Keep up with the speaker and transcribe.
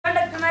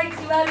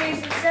tonight's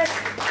evaluation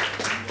session.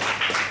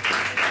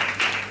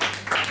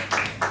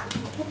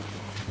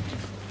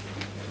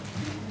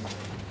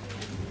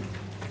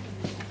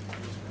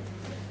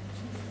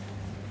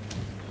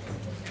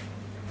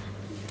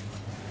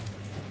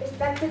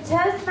 Respected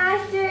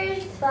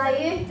Toastmasters, fellow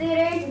youth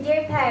leaders, and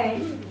dear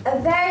parents, a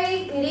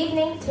very good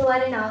evening to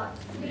one and all.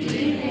 Good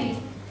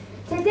evening.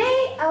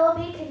 Today I will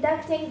be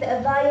conducting the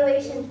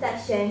evaluation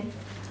session.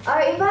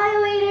 Our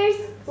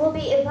evaluators will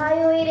be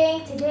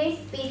evaluating today's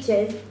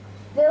speeches.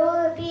 They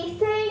will be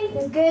saying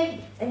the good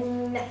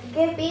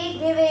and be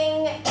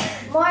giving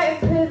more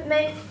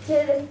improvements to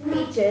the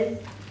speeches.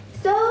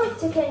 So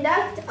to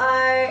conduct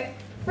our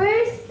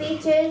first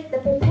speeches, the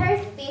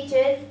prepared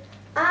speeches,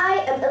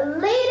 I am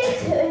elated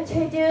to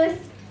introduce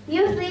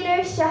Youth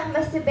Leader Shama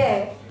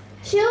Subair.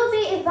 She will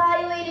be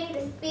evaluating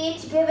the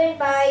speech given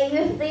by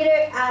Youth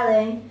Leader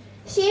Alan.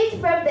 She is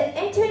from the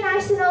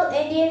International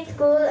Indian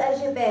School at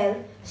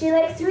Jubail. She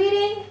likes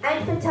reading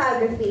and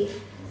photography.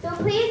 So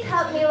please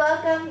help me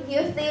welcome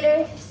Youth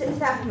Leader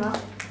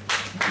Shama.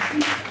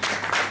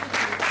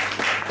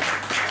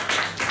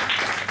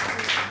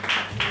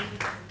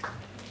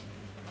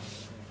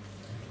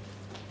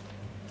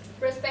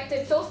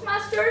 Respected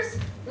Toastmasters,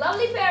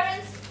 lovely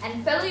parents,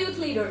 and fellow youth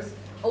leaders,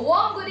 a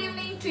warm good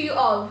evening to you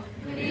all.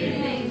 Good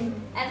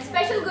evening. And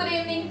special good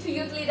evening to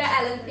Youth Leader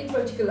Alan in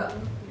particular.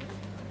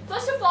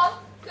 First of all,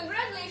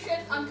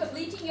 congratulations on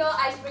completing your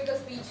icebreaker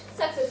speech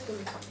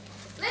successfully.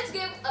 Let's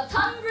give a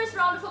thunderous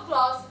round of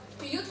applause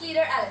to Youth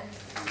Leader Alan.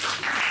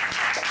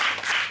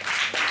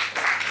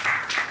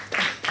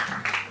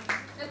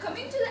 Now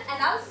coming to the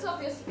analysis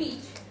of your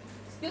speech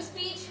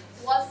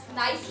was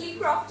nicely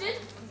crafted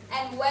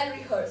and well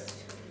rehearsed.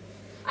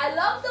 I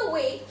love the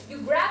way you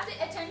grab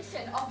the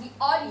attention of the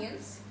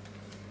audience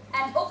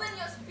and open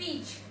your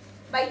speech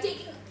by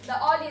taking the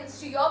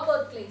audience to your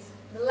birthplace,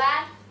 the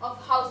land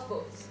of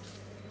houseboats.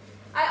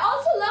 I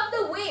also love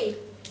the way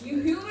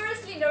you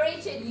humorously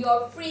narrated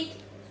your freak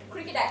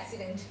cricket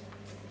accident.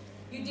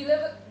 You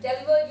delivered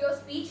your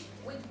speech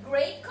with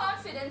great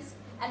confidence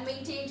and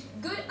maintained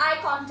good eye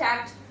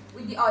contact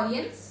with the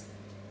audience.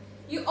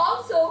 You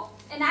also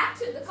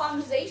enacted the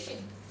conversation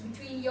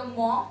between your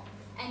mom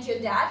and your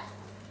dad.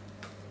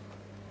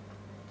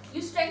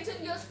 You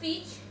strengthened your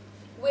speech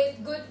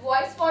with good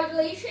voice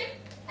modulation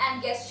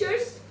and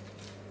gestures.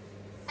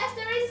 As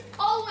there is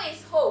always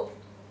scope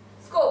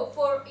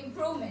for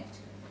improvement,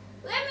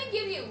 let me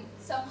give you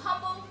some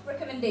humble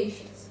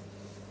recommendations.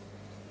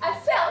 I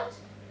felt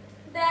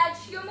that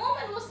your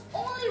movement was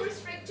only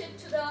restricted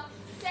to the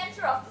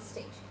center of the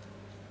stage.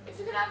 If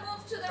you could have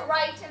moved to the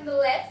right and the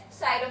left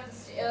side of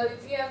the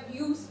if you have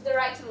used the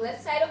right and the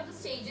left side of the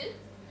stages,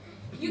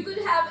 you could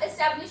have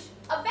established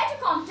a better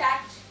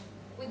contact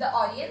with the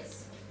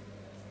audience.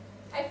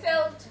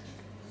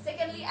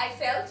 Secondly, I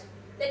felt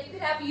that you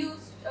could have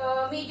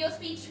made your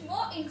speech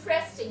more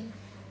interesting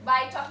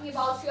by talking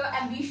about your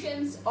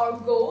ambitions or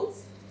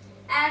goals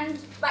and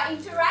by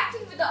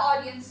interacting with the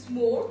audience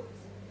more.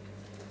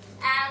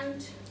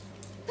 And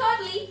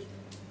thirdly,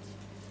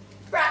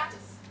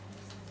 practice.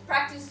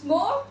 Practice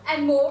more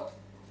and more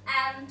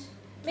and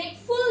make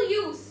full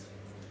use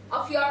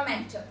of your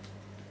mentor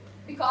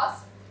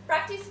because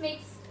practice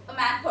makes a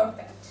man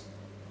perfect.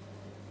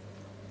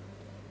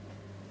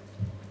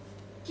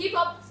 Keep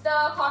up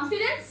the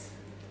confidence,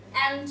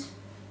 and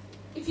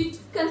if you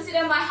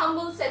consider my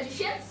humble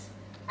suggestions,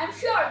 I'm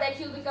sure that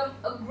you'll become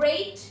a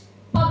great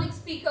public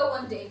speaker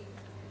one day.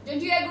 Don't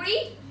you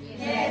agree?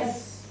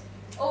 Yes.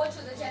 Over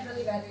to the general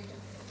evaluator.